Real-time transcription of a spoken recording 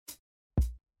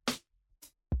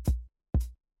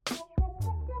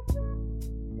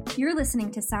You're listening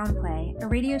to Soundplay, a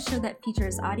radio show that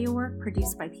features audio work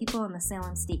produced by people in the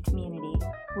Salem State community.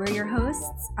 We're your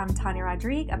hosts. I'm Tanya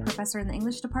Rodrigue, a professor in the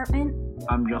English department.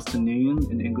 I'm Justin Nguyen,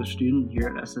 an English student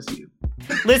here at SSU.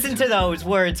 Listen to those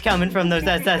words coming from those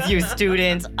SSU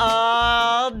students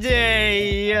all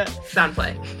day.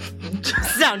 Soundplay.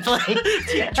 Soundplay.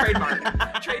 Yeah, trademark.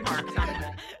 Trademark. Soundplay.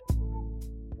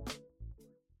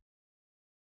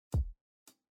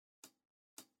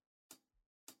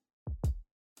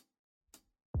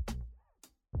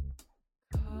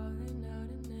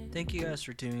 Thank you guys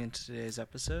for tuning into today's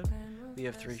episode. We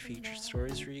have 3 featured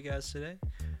stories for you guys today.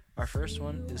 Our first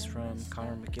one is from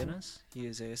Connor McGinnis. He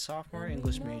is a sophomore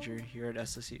English major here at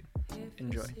SSU.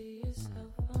 Enjoy.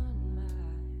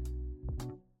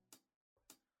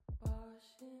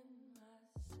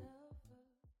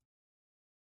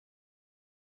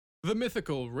 The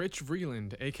mythical Rich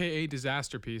Vreeland, aka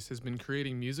Disasterpiece, has been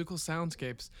creating musical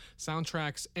soundscapes,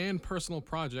 soundtracks, and personal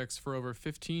projects for over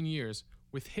 15 years,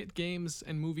 with hit games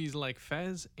and movies like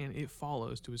Fez and It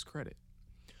Follows to his credit.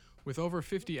 With over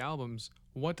 50 albums,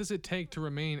 what does it take to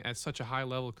remain at such a high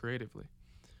level creatively?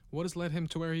 What has led him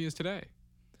to where he is today?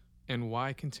 And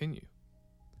why continue?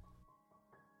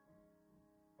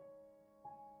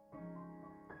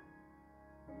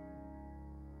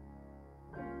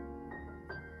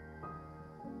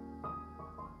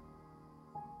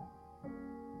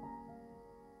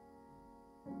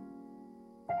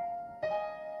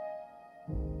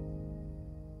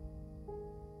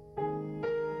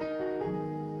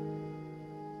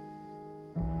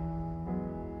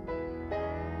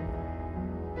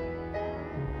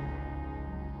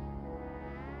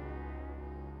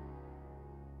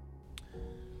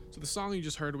 So the song you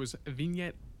just heard was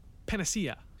Vignette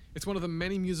Panacea. It's one of the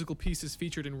many musical pieces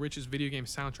featured in Rich's video game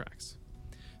soundtracks.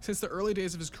 Since the early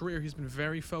days of his career, he's been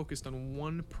very focused on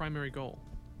one primary goal,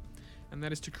 and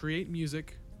that is to create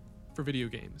music for video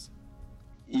games.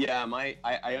 Yeah,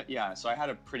 so I had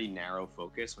a pretty narrow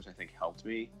focus, which I think helped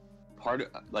me.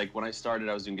 When I started,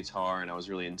 I was doing guitar, and I was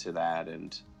really into that,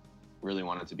 and really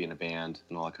wanted to be in a band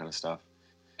and all that kind of stuff.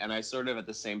 And I sort of, at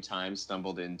the same time,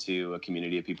 stumbled into a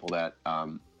community of people that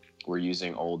were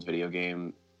using old video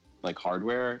game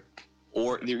hardware,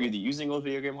 or they were either using old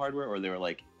video game hardware, or they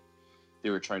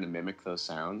were trying to mimic those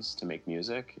sounds to make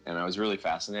music. And I was really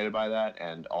fascinated by that,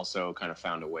 and also kind of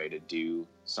found a way to do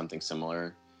something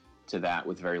similar to that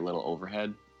with very little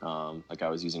overhead. I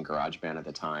was using GarageBand at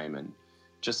the time, and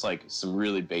just some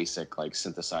really basic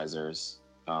synthesizers.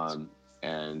 I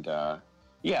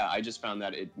just found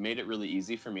that it made it really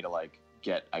easy for me to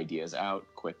get ideas out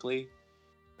quickly.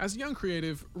 As a young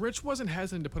creative, Rich wasn't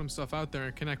hesitant to put himself out there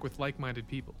and connect with like-minded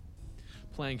people.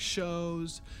 Playing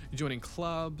shows, joining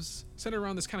clubs, centered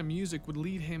around this kind of music would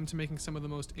lead him to making some of the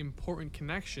most important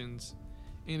connections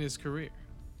in his career.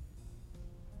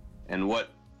 And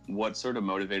what sort of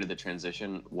motivated the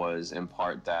transition was in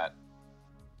part that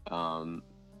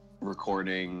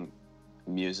recording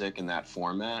music in that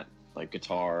format, like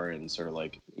guitar and sort of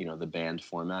the band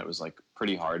format, was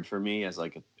pretty hard for me as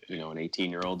an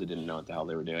 18-year-old who didn't know what the hell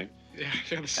they were doing.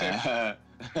 Yeah,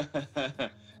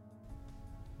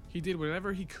 He did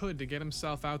whatever he could to get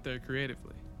himself out there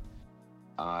creatively.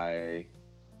 I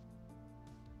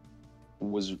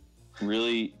was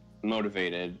really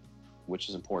motivated, which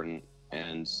is important,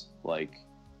 and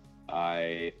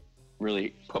I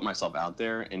really put myself out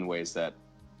there in ways that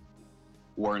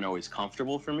weren't always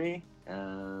comfortable for me.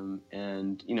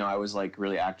 I was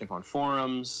really active on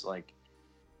forums,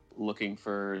 looking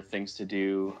for things to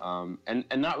do, and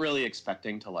not really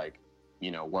expecting to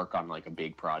work on a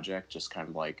big project, just kind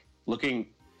of looking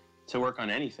to work on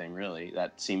anything really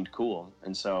that seemed cool.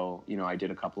 And so, I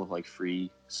did a couple of free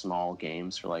small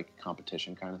games for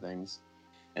competition kind of things.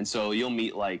 And so you'll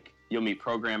meet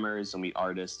programmers, you'll meet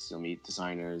artists, you'll meet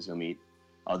designers, you'll meet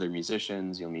other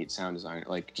musicians, you'll meet sound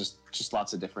designers, just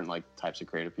lots of different types of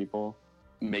creative people.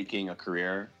 Making a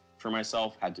career for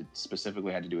myself had to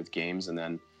do with games, and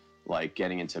then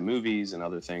getting into movies and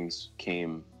other things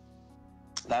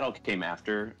that all came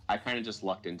after. I kind of just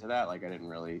lucked into that. I didn't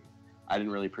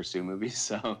really pursue movies.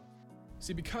 So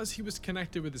see, because he was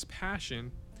connected with his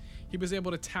passion, he was able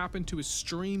to tap into a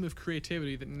stream of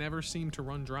creativity that never seemed to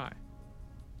run dry.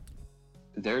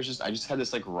 I just had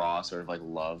this raw sort of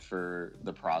love for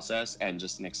the process, and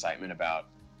just an excitement about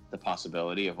the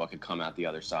possibility of what could come out the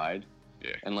other side.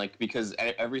 Yeah. And because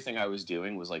everything I was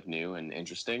doing was new and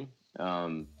interesting.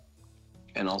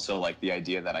 And also the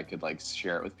idea that I could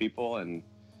share it with people and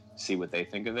see what they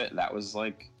think of it. That was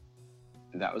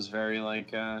very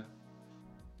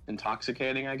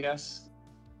intoxicating, I guess.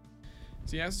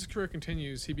 See, as his career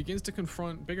continues, he begins to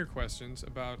confront bigger questions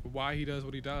about why he does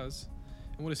what he does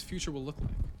and what his future will look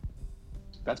like.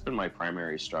 That's been my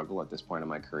primary struggle at this point in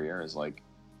my career is like,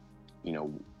 you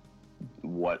know,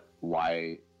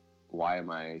 why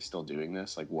am I still doing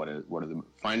this? Like, what are the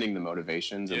finding the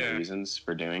motivations and the reasons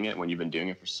for doing it when you've been doing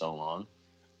it for so long?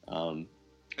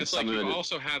 It's like you've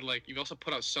also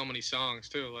put out so many songs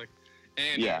too, like,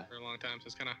 and for a long time, so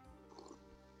it's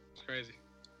crazy.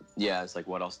 Yeah, it's like,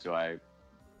 what else do I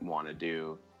want to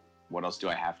do? What else do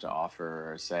I have to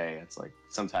offer or say? It's like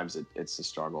sometimes it's a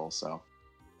struggle. So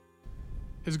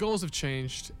his goals have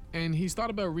changed, and he's thought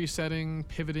about resetting,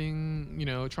 pivoting,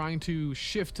 trying to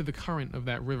shift to the current of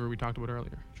that river we talked about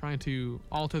earlier, trying to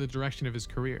alter the direction of his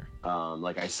career.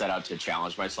 Like I set out to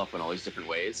challenge myself in all these different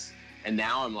ways, and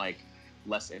now I'm like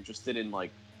less interested in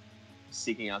like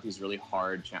seeking out these really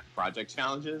hard project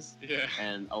challenges,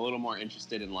 and a little more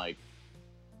interested in like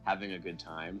having a good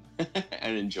time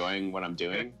and enjoying what I'm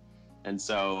doing. And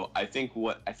so I think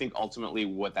ultimately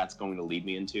what that's going to lead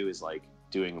me into is like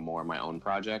doing more of my own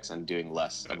projects and doing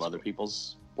less of other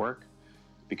people's work,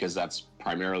 because that's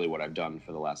primarily what I've done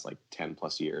for the last like 10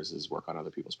 plus years is work on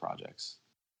other people's projects.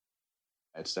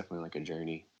 It's definitely like a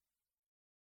journey.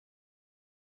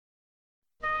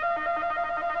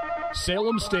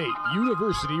 Salem State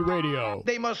University Radio.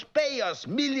 They must pay us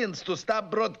millions to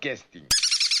stop broadcasting.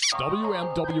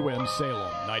 WMWM Salem,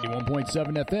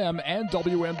 91.7 FM and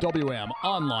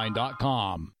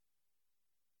WMWMonline.com.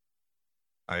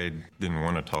 I didn't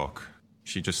want to talk.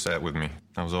 She just sat with me.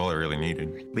 That was all I really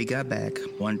needed. We got back.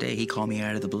 One day he called me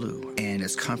out of the blue, and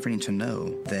it's comforting to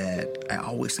know that I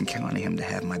always can count on him to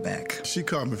have my back. She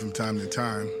called me from time to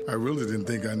time. I really didn't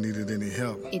think I needed any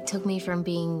help. It took me from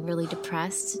being really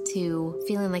depressed to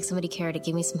feeling like somebody cared. It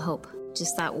gave me some hope.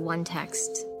 Just that one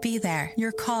text. Be there.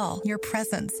 Your call, your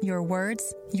presence, your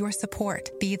words, your support.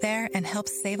 Be there and help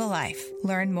save a life.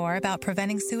 Learn more about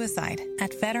preventing suicide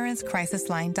at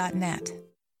veteranscrisisline.net.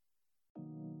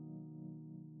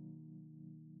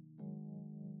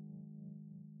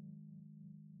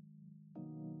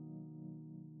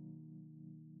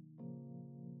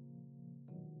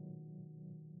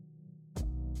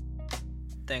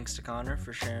 Thanks to Connor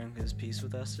for sharing his piece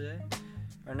with us today.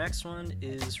 Our next one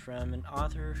is from an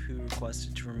author who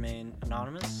requested to remain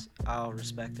anonymous. I'll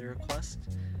respect their request,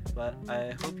 but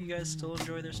I hope you guys still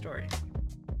enjoy their story.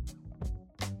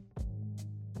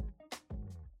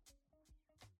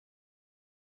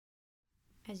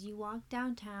 As you walk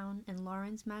downtown in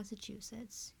Lawrence,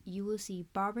 Massachusetts, you will see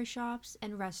barbershops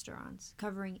and restaurants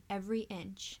covering every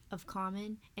inch of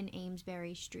Common and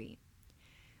Amesbury Street.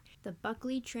 The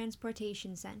Buckley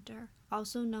Transportation Center,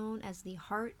 also known as the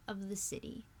heart of the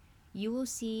city, you will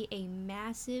see a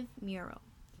massive mural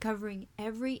covering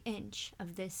every inch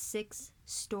of this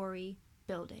 6-story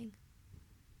building.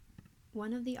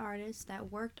 One of the artists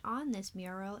that worked on this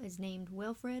mural is named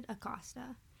Wilfred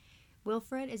Acosta.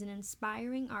 Wilfred is an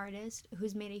inspiring artist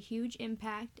who's made a huge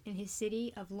impact in his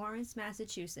city of Lawrence,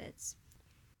 Massachusetts.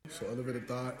 So Elevated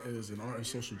Thought is an art and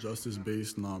social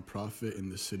justice-based nonprofit in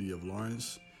the city of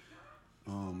Lawrence.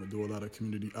 I do a lot of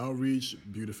community outreach,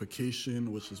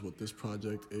 beautification, which is what this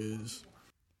project is.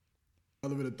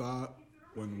 Elevated Thought,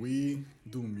 when we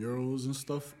do murals and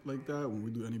stuff like that, when we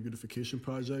do any beautification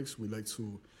projects, we like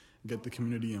to get the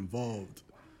community involved.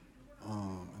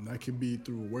 And that could be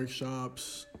through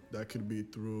workshops, that could be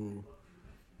through,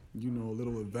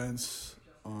 little events.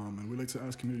 And we like to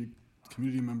ask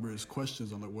community members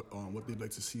questions on what they'd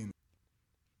like to see.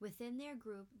 Within their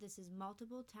group, this is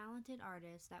multiple talented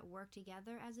artists that work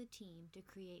together as a team to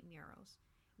create murals.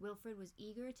 Wilfred was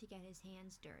eager to get his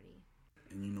hands dirty.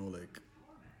 And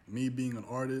me being an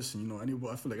artist, and I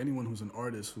feel like anyone who's an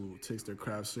artist who takes their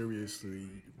craft seriously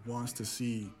wants to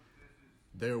see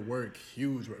their work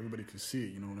huge where everybody can see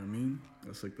it, you know what I mean?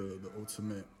 That's like the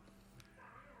ultimate.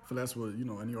 I feel that's what,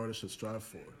 any artist should strive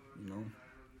for,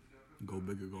 Go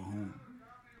big or go home.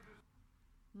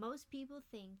 Most people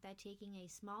think that taking a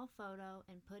small photo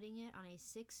and putting it on a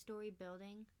 6-story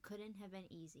building couldn't have been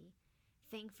easy.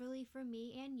 Thankfully for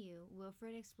me and you,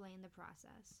 Wilfred explained the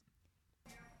process.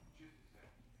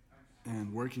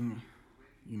 And working,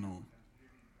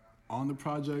 on the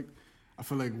project, I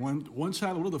feel like one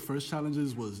of the first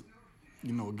challenges was,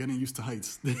 getting used to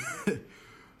heights.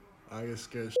 I get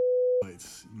scared of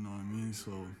heights, you know what I mean?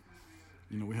 So,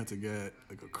 we had to get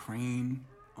like a crane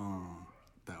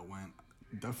that went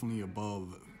definitely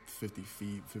above 50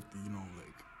 feet,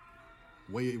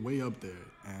 way up there.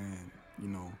 And,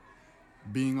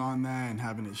 being on that and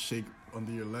having it shake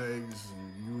under your legs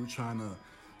and you trying to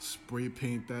spray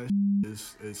paint that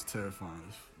is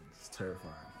terrifying. It's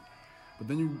terrifying. But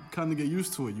then you kind of get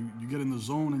used to it. You get in the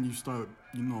zone and you start,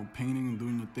 painting and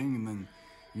doing your thing, and then,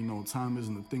 time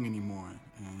isn't a thing anymore.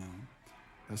 And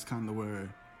that's kind of where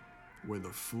the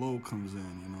flow comes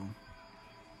in,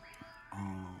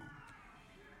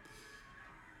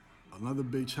 Another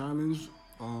big challenge,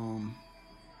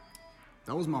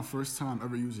 that was my first time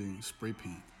ever using spray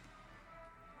paint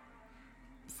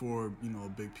for, a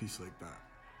big piece like that.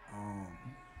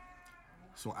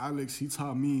 So Alex, he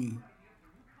taught me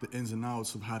the ins and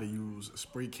outs of how to use a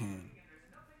spray can.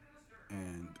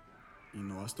 And,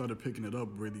 I started picking it up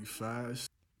really fast.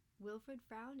 Wilfred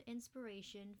found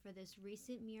inspiration for this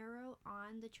recent mural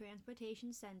on the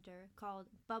Transportation Center called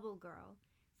Bubble Girl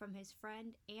from his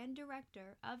friend and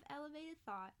director of Elevated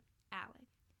Thought, Alec.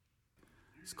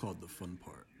 It's called The Fun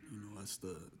Part. That's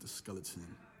the skeleton.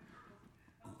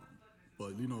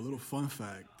 But, a little fun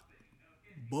fact.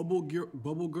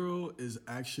 Bubble Girl is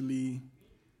actually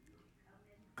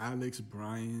Alex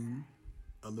Bryan,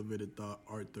 Elevated Thought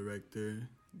art director.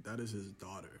 That is his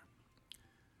daughter,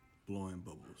 blowing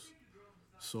bubbles.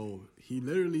 So he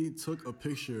literally took a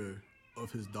picture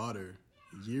of his daughter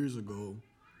years ago.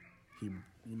 He,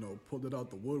 pulled it out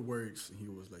the woodworks, and he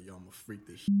was like, yo, I'm gonna freak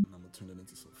this shit, and I'm gonna turn it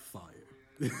into some fire.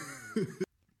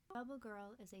 Bubble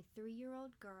Girl is a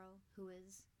 3-year-old girl who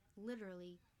is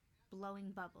literally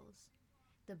blowing bubbles.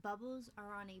 The bubbles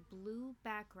are on a blue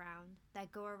background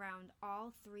that go around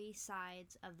all 3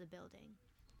 sides of the building.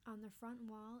 On the front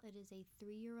wall, it is a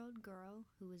 3-year-old girl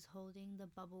who is holding the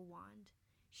bubble wand.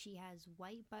 She has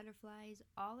white butterflies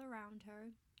all around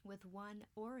her, with one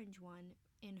orange one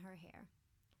in her hair.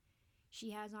 She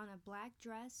has on a black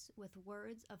dress with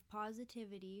words of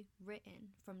positivity written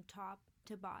from top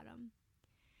to bottom.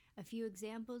 A few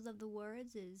examples of the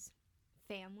words is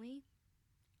family,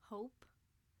 hope,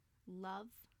 love,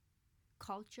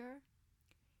 culture,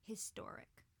 historic.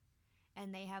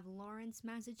 And they have Lawrence,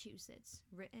 Massachusetts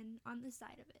written on the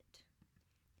side of it.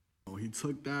 He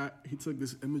took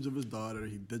this image of his daughter,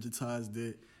 he digitized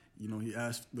it. He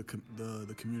asked the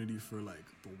community for like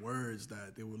the words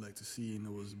that they would like to see, and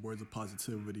it was words of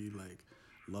positivity like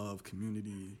love,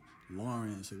 community,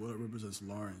 Lawrence, like what represents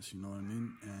Lawrence, you know what I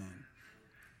mean? And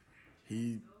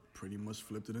he pretty much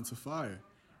flipped it into fire.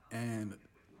 And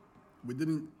we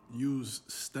didn't use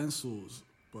stencils,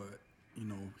 but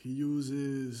he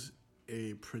uses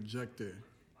a projector.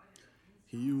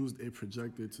 He used a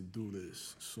projector to do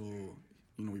this. So,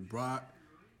 we brought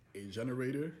a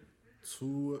generator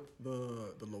to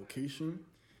the location,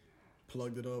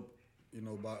 plugged it up,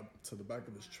 to the back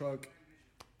of his truck,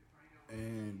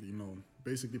 and,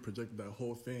 basically projected that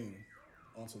whole thing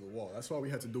onto the wall. That's why we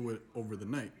had to do it over the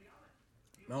night.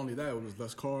 Not only that, it was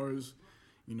less cars,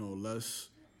 less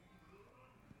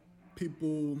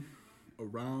people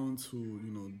around to,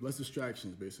 less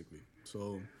distractions, basically.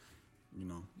 So,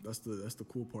 that's the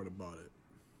cool part about it.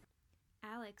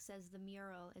 Alex says the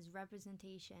mural is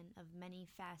representation of many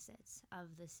facets of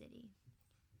the city.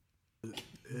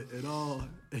 It all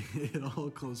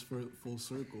comes full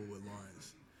circle with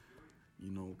Lawrence.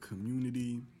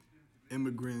 Community,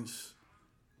 immigrants.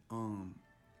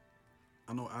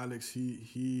 I know Alex,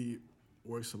 he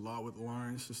works a lot with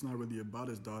Lawrence. It's not really about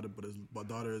his daughter, but his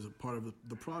daughter is a part of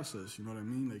the process, you know what I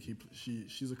mean? Like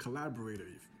she's a collaborator.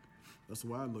 That's the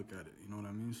way I look at it, you know what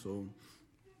I mean? So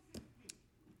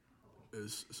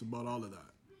it's about all of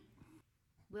that.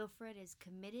 Wilfred is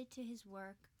committed to his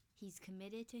work. He's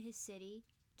committed to his city,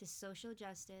 to social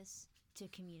justice, to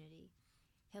community.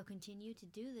 He'll continue to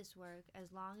do this work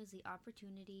as long as the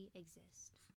opportunity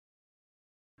exists.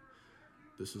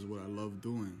 This is what I love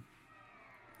doing.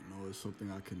 It's something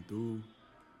I can do.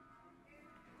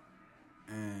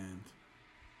 And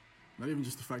not even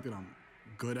just the fact that I'm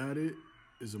good at it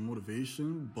is a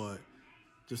motivation, but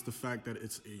just the fact that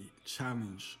it's a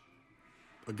challenge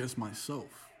against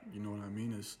myself. You know what I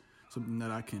mean? It's something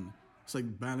that it's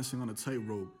like balancing on a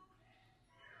tightrope.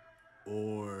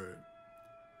 Or,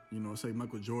 it's like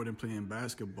Michael Jordan playing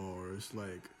basketball, or it's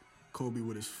like Kobe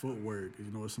with his footwork.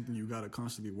 It's something you gotta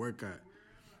constantly work at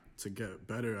to get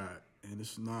better at. And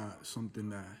it's not something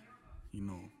that,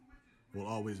 will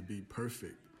always be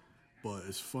perfect, but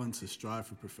it's fun to strive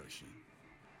for perfection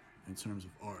in terms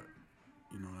of art.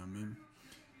 You know what I mean?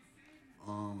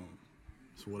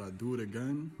 So would I do it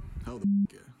again? Hell the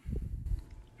yeah.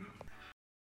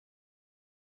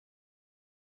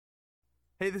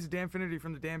 Hey, this is Dan Finnerty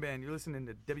from the Dan Band. You're listening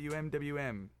to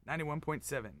WMWM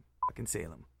 91.7, fucking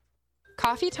Salem.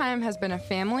 Coffee Time has been a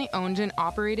family-owned and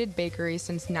operated bakery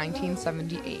since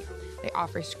 1978. They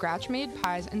offer scratch-made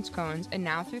pies and scones, and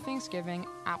now through Thanksgiving,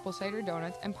 apple cider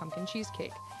donuts and pumpkin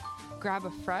cheesecake. Grab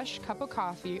a fresh cup of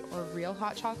coffee or real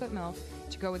hot chocolate milk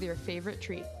to go with your favorite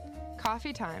treat.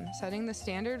 Coffee Time, setting the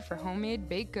standard for homemade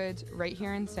baked goods right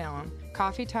here in Salem.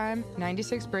 Coffee Time,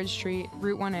 96 Bridge Street,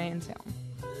 Route 1A in Salem.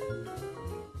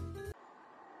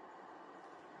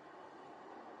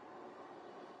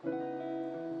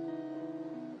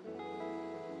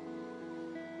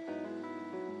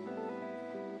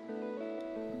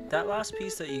 That last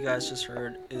piece that you guys just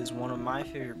heard is one of my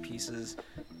favorite pieces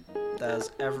that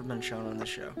has ever been shown on the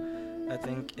show. I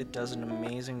think it does an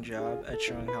amazing job at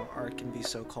showing how art can be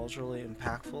so culturally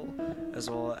impactful, as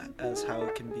well as how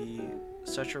it can be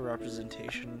such a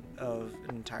representation of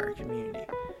an entire community.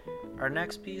 Our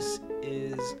next piece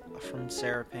is from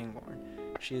Sarah Pangborn.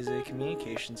 She is a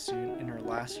communication student in her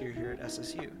last year here at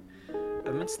SSU.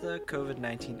 Amidst the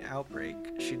COVID-19 outbreak,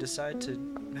 she decided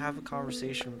to have a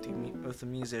conversation with a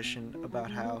musician about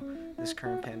how this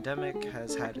current pandemic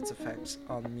has had its effects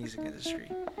on the music industry.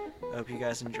 I hope you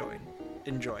guys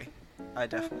enjoy. I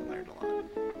definitely learned a lot,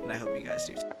 and I hope you guys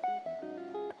do too.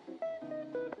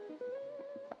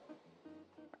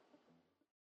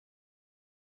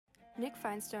 Nick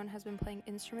Finestone has been playing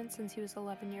instruments since he was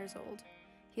 11 years old.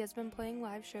 He has been playing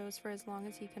live shows for as long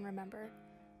as he can remember,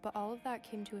 but all of that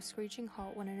came to a screeching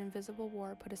halt when an invisible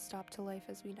war put a stop to life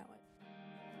as we know it.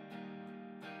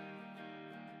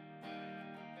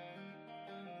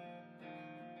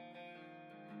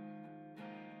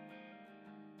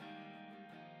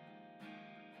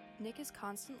 Nick is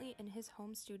constantly in his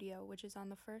home studio, which is on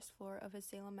the first floor of his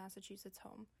Salem, Massachusetts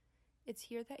home. It's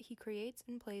here that he creates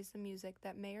and plays the music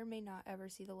that may or may not ever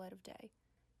see the light of day.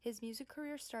 His music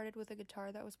career started with a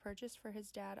guitar that was purchased for his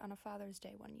dad on a Father's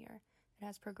Day one year, and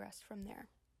has progressed from there.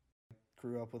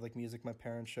 Grew up with music my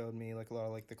parents showed me, a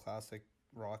lot of the classic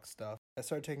rock stuff. I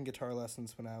started taking guitar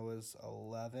lessons when I was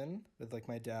 11 with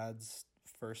my dad's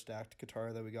first act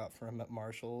guitar that we got from him at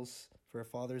Marshall's for a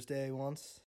Father's Day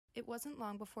once. It wasn't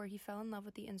long before he fell in love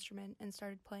with the instrument and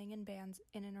started playing in bands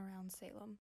in and around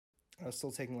Salem. I was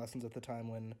still taking lessons at the time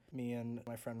when me and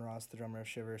my friend Ross, the drummer of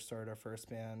Shiver, started our first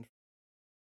band.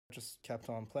 Just kept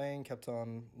on playing, kept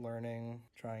on learning,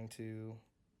 trying to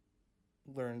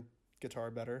learn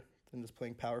guitar better than just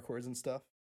playing power chords and stuff.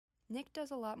 Nick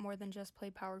does a lot more than just play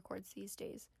power chords these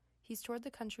days. He's toured the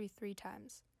country 3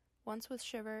 times, once with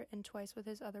Shiver and twice with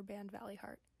his other band, Valley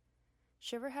Heart.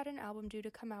 Shiver had an album due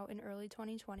to come out in early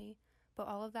 2020, but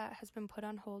all of that has been put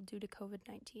on hold due to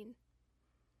COVID-19.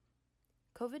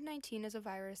 COVID-19 is a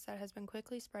virus that has been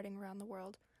quickly spreading around the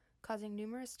world, causing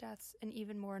numerous deaths and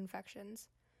even more infections.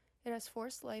 It has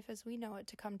forced life as we know it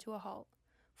to come to a halt,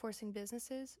 forcing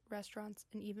businesses, restaurants,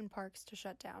 and even parks to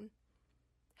shut down.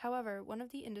 However, one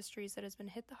of the industries that has been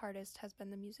hit the hardest has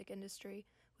been the music industry,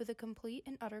 with a complete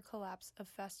and utter collapse of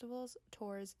festivals,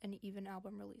 tours, and even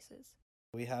album releases.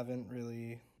 We haven't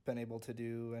really been able to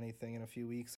do anything in a few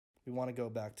weeks. We want to go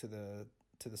back to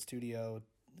the studio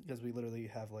because we literally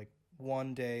have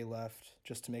 1 day left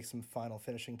just to make some final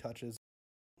finishing touches.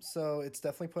 So it's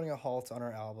definitely putting a halt on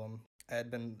our album. I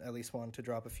had been at least wanting to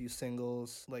drop a few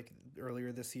singles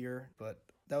earlier this year, but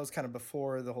that was kind of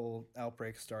before the whole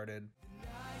outbreak started.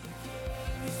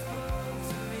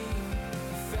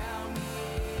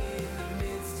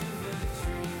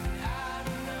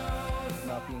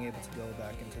 Not being able to go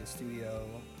back into the studio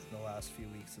in the last few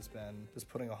weeks has been just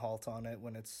putting a halt on it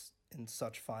when it's in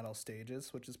such final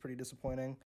stages, which is pretty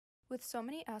disappointing. With so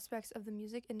many aspects of the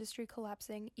music industry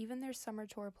collapsing, even their summer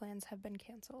tour plans have been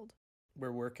canceled.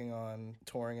 We're working on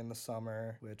touring in the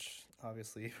summer, which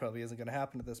obviously probably isn't going to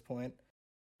happen at this point.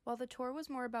 While the tour was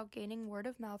more about gaining word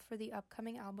of mouth for the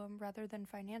upcoming album rather than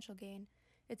financial gain,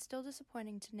 it's still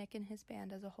disappointing to Nick and his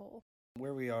band as a whole.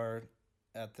 Where we are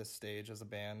at this stage as a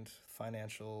band,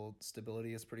 financial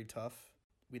stability is pretty tough.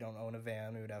 We don't own a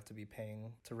van. We would have to be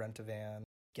paying to rent a van,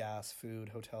 gas, food,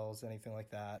 hotels, anything like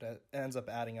that. It ends up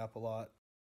adding up a lot.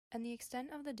 And the extent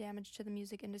of the damage to the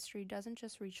music industry doesn't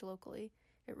just reach locally,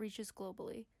 it reaches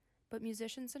globally. But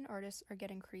musicians and artists are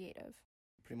getting creative.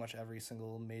 Pretty much every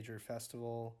single major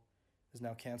festival is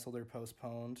now canceled or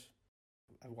postponed.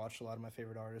 I've watched a lot of my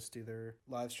favorite artists do their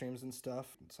live streams and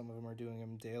stuff. Some of them are doing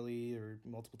them daily or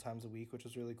multiple times a week, which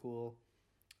is really cool.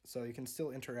 So you can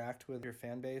still interact with your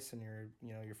fan base and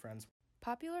your friends.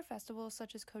 Popular festivals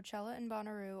such as Coachella and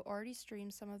Bonnaroo already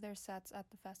stream some of their sets at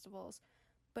the festivals,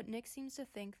 but Nick seems to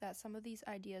think that some of these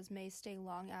ideas may stay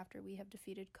long after we have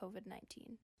defeated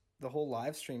COVID-19. The whole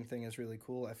live stream thing is really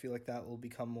cool. I feel like that will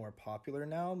become more popular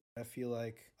now. I feel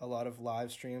like a lot of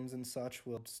live streams and such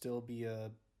will still be a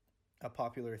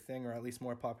popular thing, or at least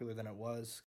more popular than it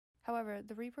was. However,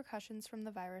 the repercussions from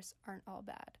the virus aren't all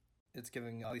bad. It's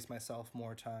giving at least myself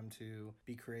more time to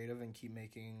be creative and keep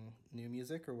making new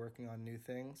music or working on new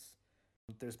things.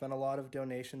 There's been a lot of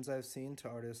donations I've seen to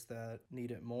artists that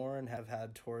need it more and have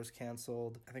had tours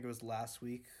canceled. I think it was last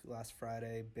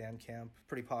Friday, Bandcamp,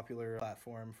 pretty popular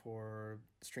platform for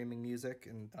streaming music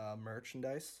and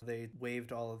merchandise. They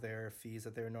waived all of their fees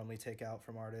that they would normally take out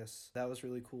from artists. That was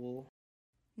really cool.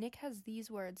 Nick has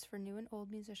these words for new and old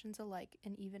musicians alike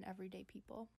and even everyday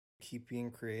people. Keep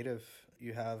being creative.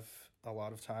 You have a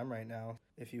lot of time right now.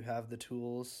 If you have the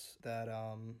tools that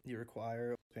you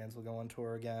require, bands will go on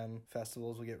tour again,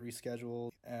 festivals will get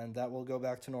rescheduled, and that will go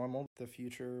back to normal. The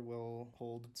future will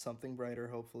hold something brighter,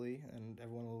 hopefully, and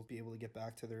everyone will be able to get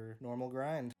back to their normal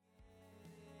grind.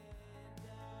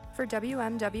 For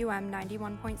WMWM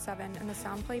 91.7 and the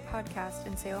Soundplay podcast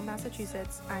in Salem,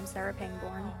 Massachusetts, I'm Sarah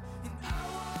Pangborn.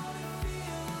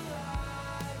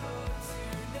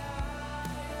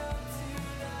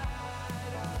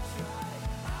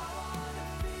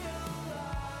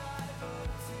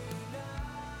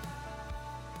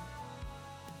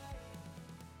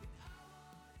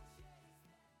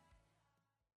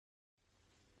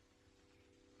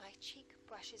 My cheek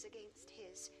brushes against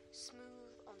his, smooth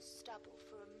on stubble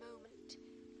for a moment,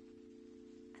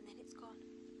 and then it's gone.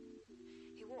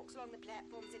 He walks along the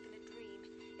platform as if in a dream.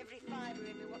 Every fibre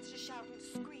in me wants to shout and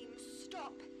scream,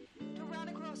 stop, to run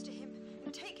across to him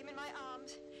and take him in my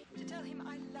arms, to tell him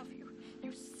I love you,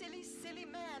 you silly, silly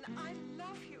man, I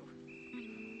love you.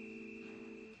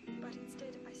 But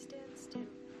instead I stand still,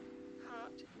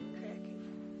 heart cracking.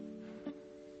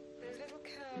 Those little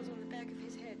curls on the back of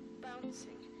his head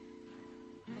bouncing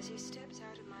as he steps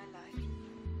out of my life.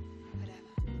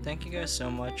 Whatever. Thank you guys so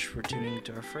much for tuning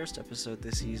into our first episode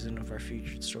this season of our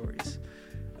featured stories.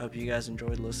 I hope you guys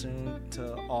enjoyed listening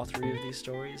to all three of these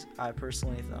stories. I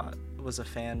personally was a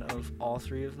fan of all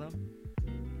three of them,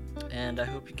 and I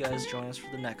hope you guys join us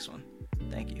for the next one.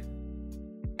 Thank you.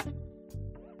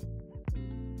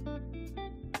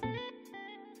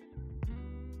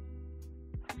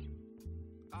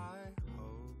 I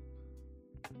hope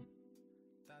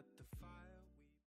that the fire